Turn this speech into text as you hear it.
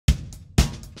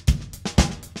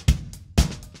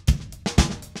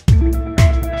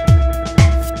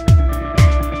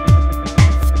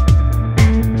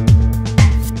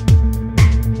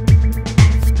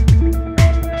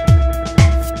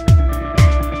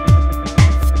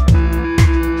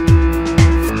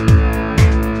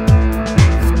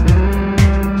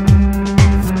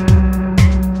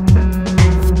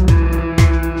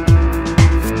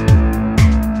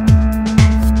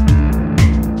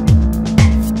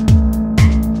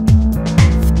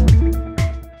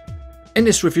In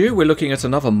this review we're looking at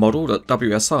another model that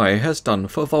WSI has done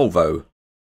for Volvo.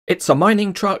 It's a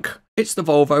mining truck, it's the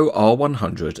Volvo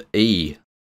R100E.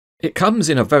 It comes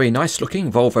in a very nice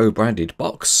looking Volvo branded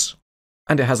box,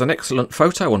 and it has an excellent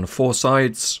photo on 4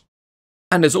 sides,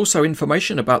 and there's also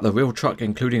information about the real truck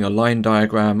including a line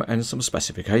diagram and some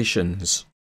specifications.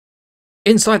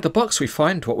 Inside the box we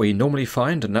find what we normally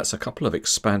find, and that's a couple of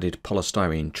expanded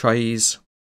polystyrene trays.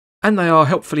 And they are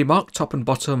helpfully marked top and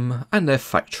bottom, and they're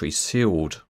factory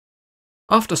sealed.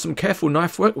 After some careful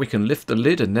knife work we can lift the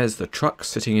lid and there's the truck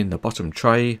sitting in the bottom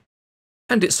tray,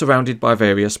 and it's surrounded by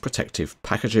various protective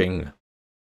packaging.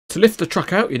 To lift the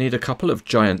truck out you need a couple of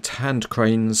giant hand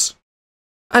cranes,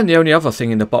 and the only other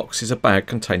thing in the box is a bag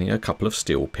containing a couple of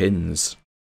steel pins.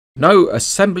 No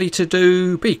assembly to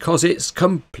do because it's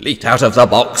complete out of the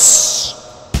box.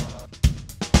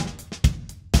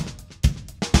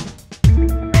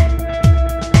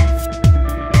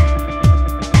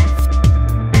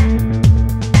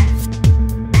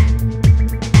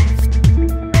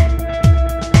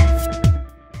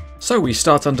 So we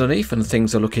start underneath and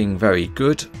things are looking very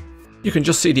good. You can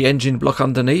just see the engine block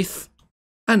underneath,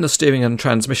 and the steering and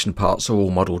transmission parts are all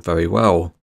modelled very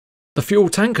well. The fuel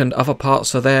tank and other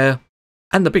parts are there,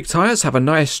 and the big tyres have a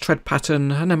nice tread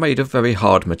pattern and are made of very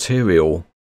hard material.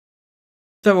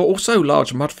 There are also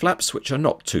large mud flaps which are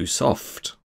not too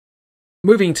soft.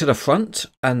 Moving to the front,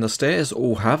 and the stairs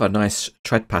all have a nice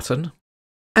tread pattern,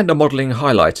 and the modelling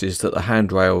highlight is that the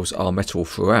handrails are metal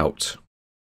throughout.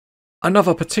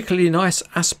 Another particularly nice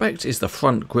aspect is the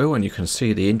front grille, and you can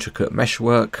see the intricate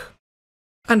meshwork.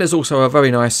 And there's also a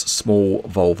very nice small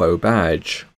Volvo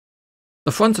badge.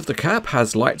 The front of the cab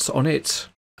has lights on it,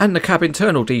 and the cab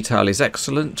internal detail is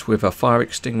excellent with a fire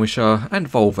extinguisher and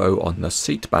Volvo on the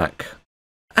seat back.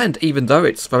 And even though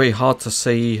it's very hard to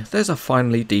see, there's a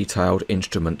finely detailed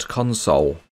instrument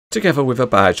console, together with a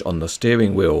badge on the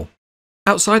steering wheel.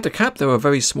 Outside the cab there are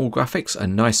very small graphics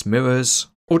and nice mirrors,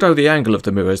 although the angle of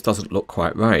the mirrors doesn't look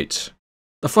quite right.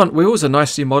 The front wheels are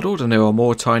nicely modelled and there are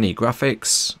more tiny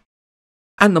graphics.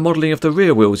 And the modelling of the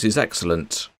rear wheels is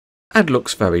excellent, and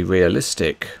looks very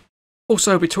realistic.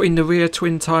 Also between the rear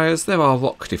twin tyres there are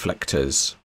rock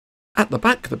deflectors. At the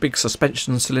back the big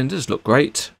suspension cylinders look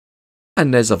great,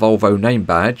 and there's a Volvo name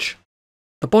badge.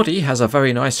 The body has a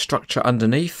very nice structure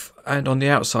underneath, and on the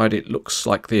outside it looks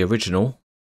like the original.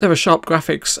 There are sharp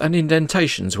graphics and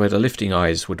indentations where the lifting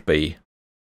eyes would be.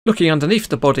 Looking underneath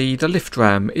the body, the lift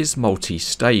ram is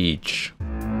multi-stage.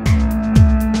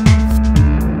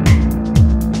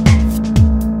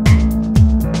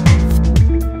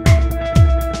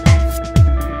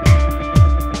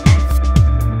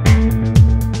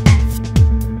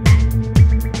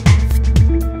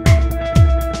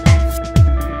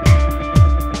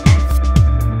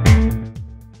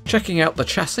 Checking out the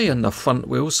chassis, and the front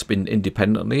wheels spin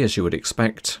independently as you would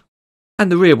expect,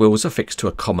 and the rear wheels are fixed to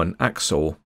a common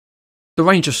axle. The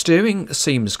range of steering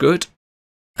seems good,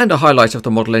 and a highlight of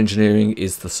the model engineering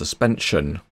is the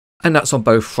suspension, and that's on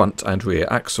both front and rear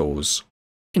axles.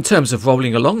 In terms of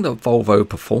rolling along, the Volvo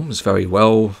performs very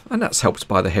well, and that's helped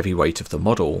by the heavy weight of the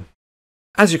model.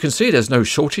 As you can see there's no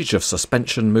shortage of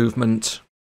suspension movement,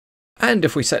 and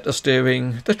if we set the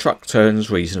steering, the truck turns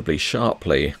reasonably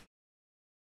sharply.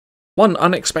 One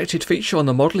unexpected feature on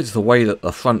the model is the way that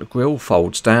the front grille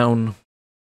folds down,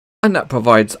 and that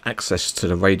provides access to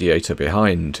the radiator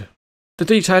behind. The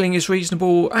detailing is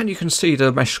reasonable, and you can see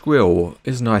the mesh grille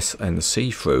is nice and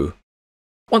see-through.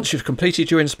 Once you've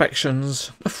completed your inspections,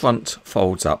 the front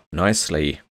folds up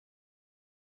nicely.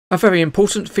 A very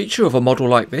important feature of a model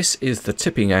like this is the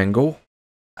tipping angle,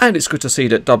 and it's good to see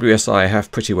that WSI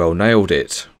have pretty well nailed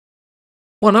it.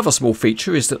 One other small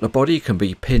feature is that the body can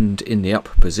be pinned in the up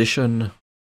position,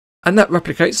 and that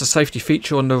replicates a safety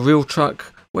feature on the real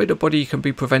truck where the body can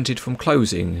be prevented from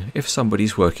closing if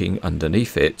somebody's working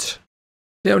underneath it.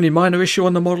 The only minor issue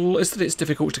on the model is that it's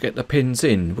difficult to get the pins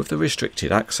in with the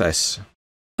restricted access.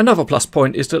 Another plus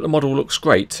point is that the model looks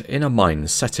great in a mine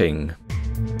setting.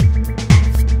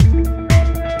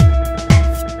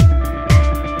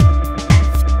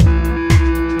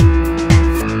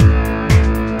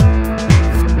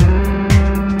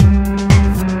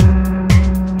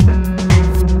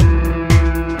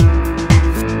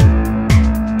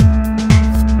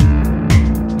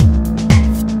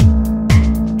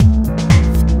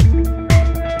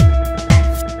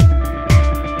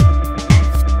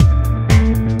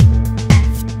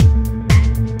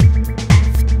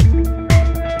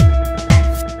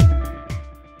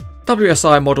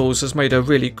 WSI Models has made a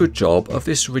really good job of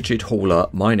this rigid hauler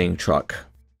mining truck.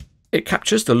 It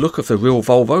captures the look of the real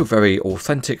Volvo very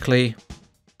authentically,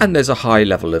 and there's a high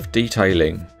level of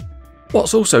detailing.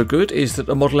 What's also good is that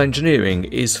the model engineering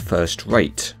is first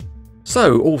rate.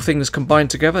 So all things combined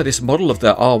together, this model of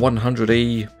the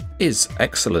R100E is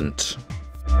excellent.